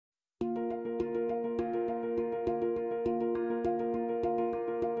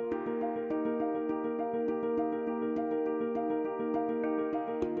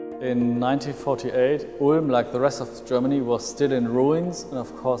In 1948, Ulm, like the rest of Germany, was still in ruins and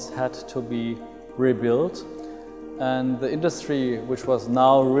of course had to be rebuilt. And the industry, which was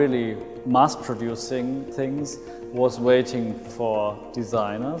now really mass-producing things, was waiting for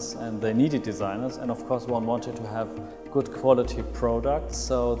designers, and they needed designers, and of course one wanted to have good quality products.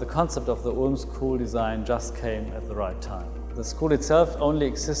 So the concept of the Ulm School of Design just came at the right time. The school itself only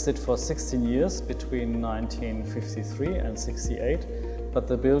existed for 16 years, between 1953 and 68, but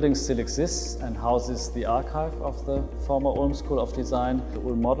the building still exists and houses the archive of the former Ulm School of Design. The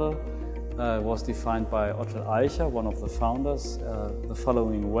Ulm model was defined by Otto Eicher, one of the founders, the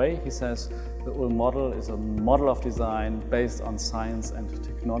following way. He says, the Ulm model is a model of design based on science and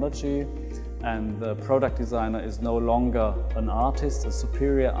technology, and the product designer is no longer an artist, a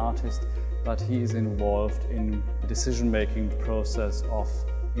superior artist, but he is involved in the decision-making process of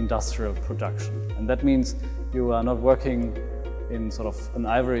industrial production. And that means you are not working in sort of an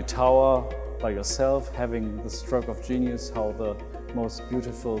ivory tower by yourself, having the stroke of genius, how the most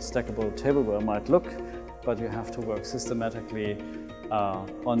beautiful stackable tableware might look, but you have to work systematically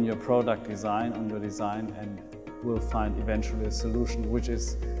on your product design, on your design, and will find eventually a solution which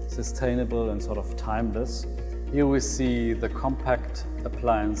is sustainable and sort of timeless. Here we see the compact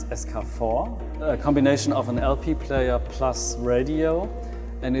appliance SK4, a combination of an LP player plus radio,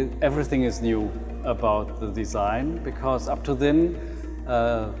 and everything is new about the design, because up to then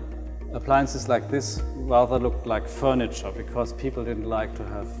appliances like this rather looked like furniture, because people didn't like to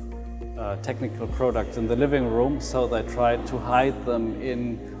have technical products in the living room, so they tried to hide them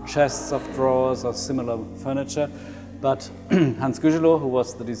in chests of drawers or similar furniture. But Hans Gügelow, who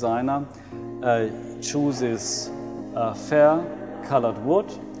was the designer, chooses fair colored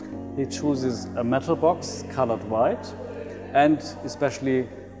wood, he chooses a metal box colored white, and especially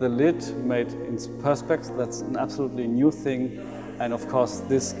the lid made in perspex. That's an absolutely new thing, and of course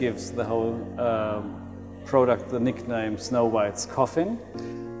this gives the whole product the nickname Snow White's Coffin.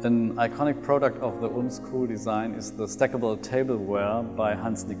 An iconic product of the Ulm School Design is the stackable tableware by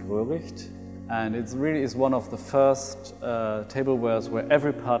Hans-Nick Röhricht. And it really is one of the first tablewares where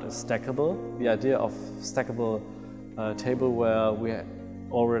every part is stackable. The idea of stackable tableware we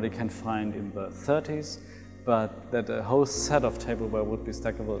already can find in the 30s, but that a whole set of tableware would be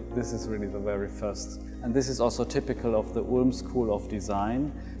stackable, this is really the very first. And this is also typical of the Ulm School of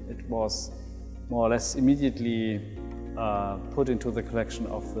Design. It was more or less immediately put into the collection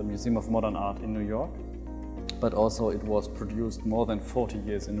of the Museum of Modern Art in New York, but also it was produced more than 40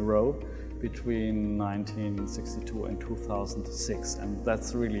 years in a row between 1962 and 2006, and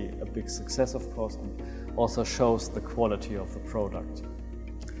that's really a big success, of course, and also shows the quality of the product.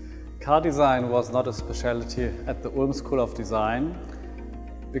 Car design was not a specialty at the Ulm School of Design,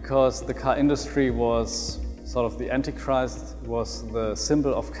 because the car industry was sort of the Antichrist, was the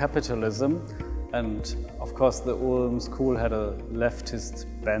symbol of capitalism, and of course the Ulm School had a leftist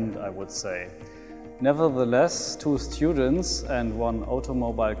bent, I would say. Nevertheless, two students and one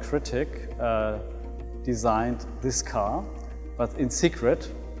automobile critic designed this car, but in secret,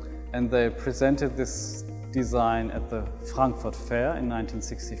 and they presented this design at the Frankfurt Fair in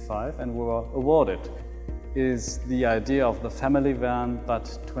 1965 and were awarded. It is the idea of the family van,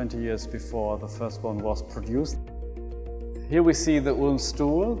 but 20 years before the first one was produced. Here we see the Ulm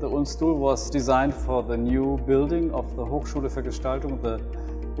Stool. The Ulm Stool was designed for the new building of the Hochschule für Gestaltung, the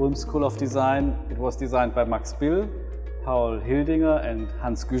Ulm School of Design. It was designed by Max Bill, Paul Hildinger and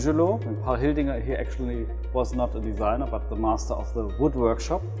Hans Gügelow. And Paul Hildinger, he actually was not a designer, but the master of the wood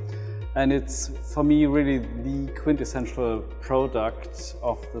workshop. And it's, for me, really the quintessential product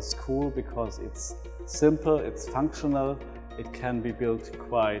of the school, because it's simple, it's functional, it can be built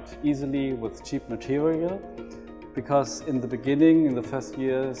quite easily with cheap material. Because in the beginning, in the first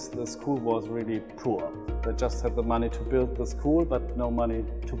years, the school was really poor. They just had the money to build the school, but no money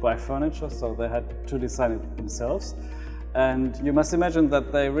to buy furniture, so they had to design it themselves. And you must imagine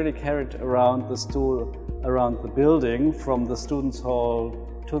that they really carried around the stool around the building, from the students' hall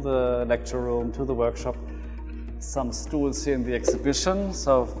to the lecture room to the workshop. Some stools here in the exhibition.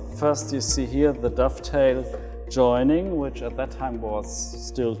 So first you see here the dovetail joining, which at that time was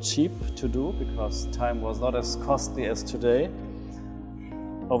still cheap to do because time was not as costly as today.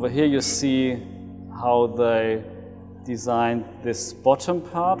 Over here you see how they designed this bottom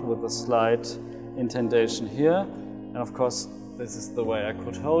part with a slight indentation here. And of course, this is the way I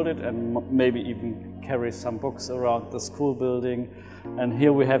could hold it and maybe even carry some books around the school building. And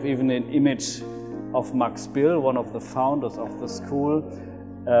here we have even an image of Max Bill, one of the founders of the school,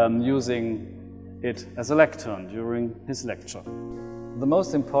 using it as a lectern during his lecture. The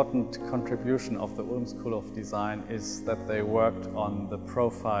most important contribution of the Ulm School of Design is that they worked on the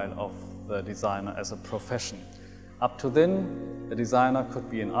profile of the designer as a profession. Up to then, a designer could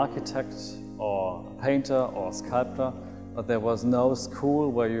be an architect or a painter or a sculptor, but there was no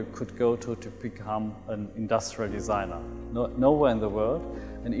school where you could go to become an industrial designer. Nowhere in the world,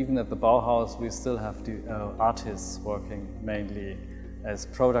 and even at the Bauhaus we still have artists working mainly as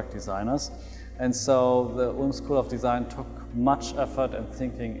product designers. And so the Ulm School of Design took much effort and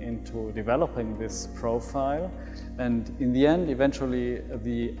thinking into developing this profile. And in the end, eventually,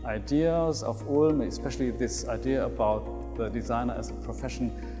 the ideas of Ulm, especially this idea about the designer as a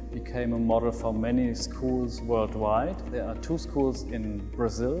profession, became a model for many schools worldwide. There are 2 schools in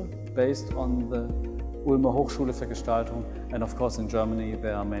Brazil based on the Ulm Hochschule für Gestaltung, and of course in Germany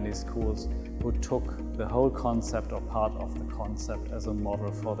there are many schools who took the whole concept or part of the concept as a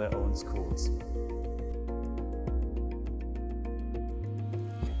model for their own schools.